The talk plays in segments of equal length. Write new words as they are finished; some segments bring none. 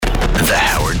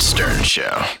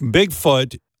Show.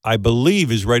 Bigfoot, I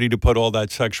believe, is ready to put all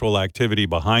that sexual activity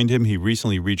behind him. He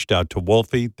recently reached out to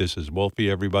Wolfie. This is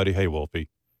Wolfie, everybody. Hey, Wolfie.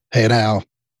 Hey, now.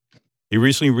 He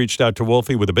recently reached out to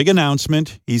Wolfie with a big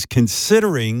announcement. He's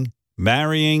considering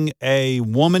marrying a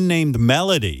woman named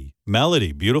Melody.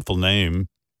 Melody, beautiful name.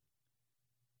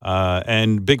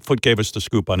 And Bigfoot gave us the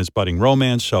scoop on his budding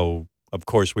romance, so of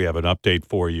course we have an update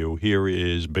for you. Here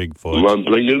is Bigfoot. I'm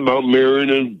thinking about marrying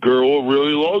a girl who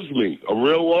really loves me a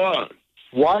real lot.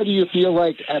 Why do you feel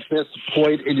like at this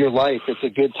point in your life it's a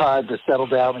good time to settle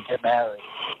down and get married?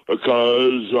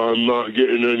 Because I'm not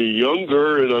getting any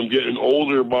younger and I'm getting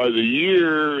older by the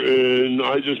year, and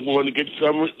I just want to get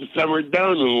simmered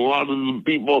down. And a lot of the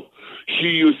people she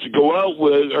used to go out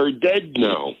with are dead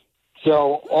now.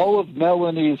 So all of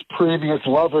Melanie's previous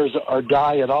lovers are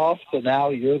dying off, so now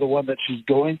you're the one that she's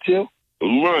going to?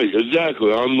 Right,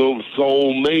 exactly. I'm the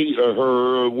soulmate of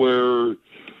her where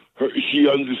she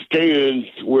understands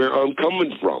where I'm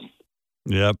coming from.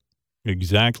 Yep,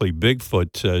 exactly.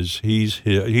 Bigfoot says he's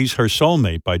her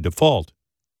soulmate by default.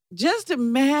 Just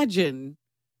imagine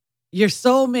your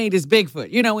soulmate is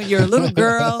Bigfoot. You know, when you're a little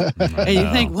girl and you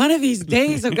think, one of these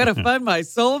days I'm going to find my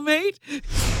soulmate.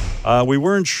 We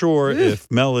weren't sure if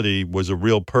Melody was a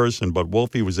real person, but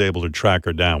Wolfie was able to track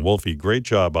her down. Wolfie, great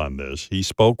job on this. He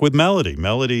spoke with Melody.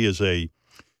 Melody is a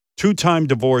two-time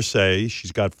divorcee.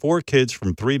 She's got 4 kids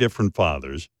from 3 different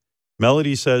fathers.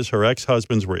 Melody says her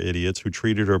ex-husbands were idiots who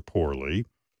treated her poorly.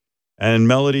 And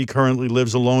Melody currently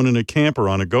lives alone in a camper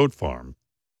on a goat farm.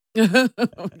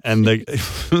 And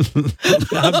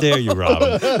how dare you,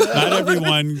 Robin? Not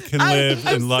everyone can live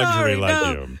in luxury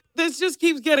like you. This just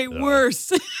keeps getting worse.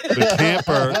 The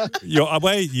camper,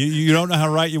 you don't know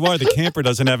how right you are. The camper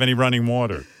doesn't have any running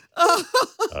water.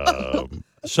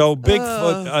 So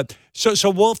Bigfoot, so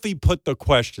Wolfie put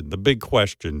the big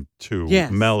question to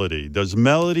Melody. Does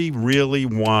Melody really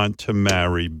want to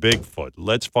marry Bigfoot?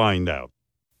 Let's find out.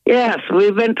 Yes,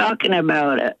 we've been talking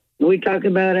about it. We talk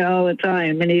about it all the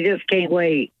time, and he just can't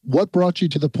wait. What brought you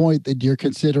to the point that you're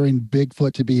considering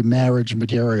Bigfoot to be marriage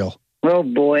material? Oh,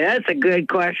 boy, that's a good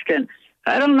question.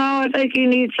 I don't know. I think he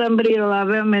needs somebody to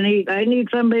love him, and I need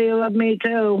somebody to love me,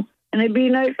 too. And it'd be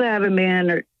nice to have a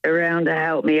man around to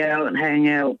help me out and hang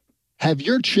out. Have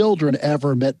your children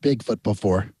ever met Bigfoot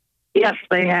before? Yes,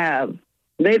 they have.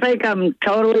 They think I'm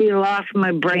totally lost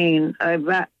my brain. I've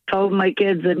told my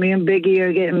kids that me and Biggie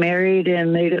are getting married,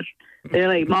 and they're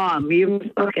like, Mom, you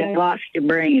fucking lost your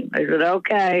brain. I said,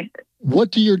 okay.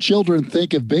 What do your children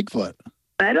think of Bigfoot?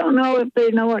 I don't know if they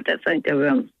know what to think of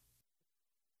him.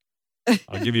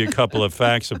 I'll give you a couple of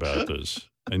facts about this.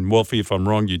 And Wolfie, if I'm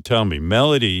wrong, you tell me.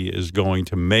 Melody is going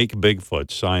to make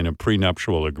Bigfoot sign a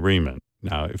prenuptial agreement.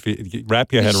 Now, if you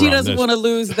wrap your head around this. She doesn't want to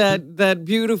lose that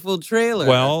beautiful trailer.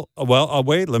 Well,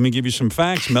 wait. Let me give you some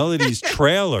facts. Melody's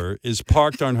trailer is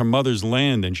parked on her mother's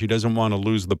land, and she doesn't want to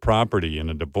lose the property in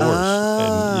a divorce.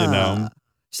 And,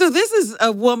 So this is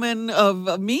a woman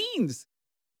of means.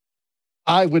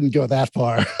 I wouldn't go that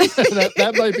far.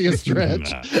 that might be a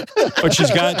stretch. Nah. But she's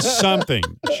got something.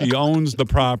 She owns the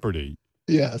property.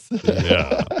 Yes.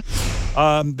 Yeah.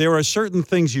 There are certain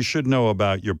things you should know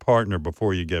about your partner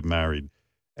before you get married.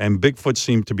 And Bigfoot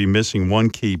seemed to be missing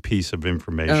one key piece of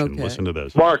information. Okay. Listen to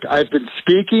this. Mark, I've been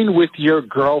speaking with your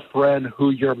girlfriend who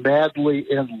you're madly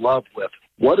in love with.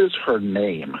 What is her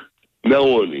name?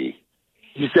 Melanie.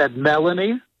 You said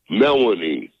Melanie?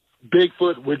 Melanie.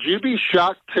 Bigfoot, would you be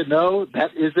shocked to know that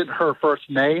isn't her first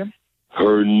name?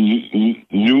 Her new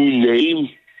name?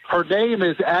 Her name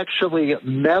is actually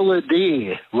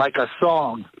Melody, like a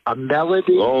song. A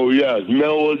melody? Oh, yes.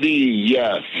 Melody,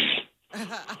 yes.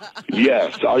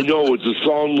 Yes, I know. It's a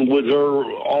song with her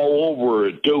all over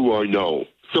it, too, I know.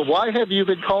 So why have you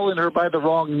been calling her by the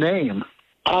wrong name?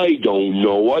 I don't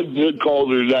know. I've been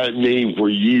called her that name for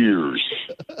years.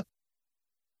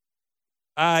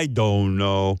 I don't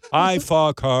know. I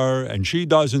fuck her, and she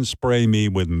doesn't spray me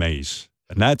with mace.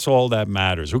 And that's all that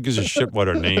matters. Who gives a shit what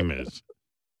her name is?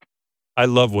 I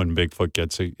love when Bigfoot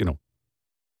gets,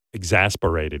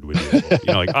 exasperated with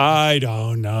you. Like, I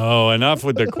don't know. Enough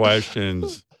with the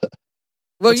questions.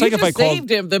 Well, you just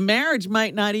saved him. The marriage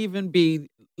might not even be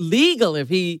legal if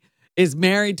he is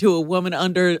married to a woman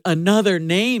under another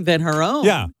name than her own.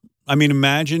 Yeah. I mean,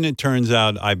 imagine it turns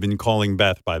out I've been calling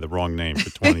Beth by the wrong name for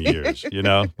 20 years,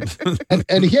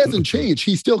 and he hasn't changed.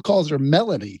 He still calls her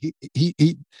Melanie.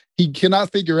 He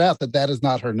cannot figure out that is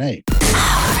not her name.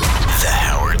 The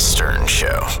Howard Stern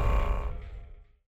Show.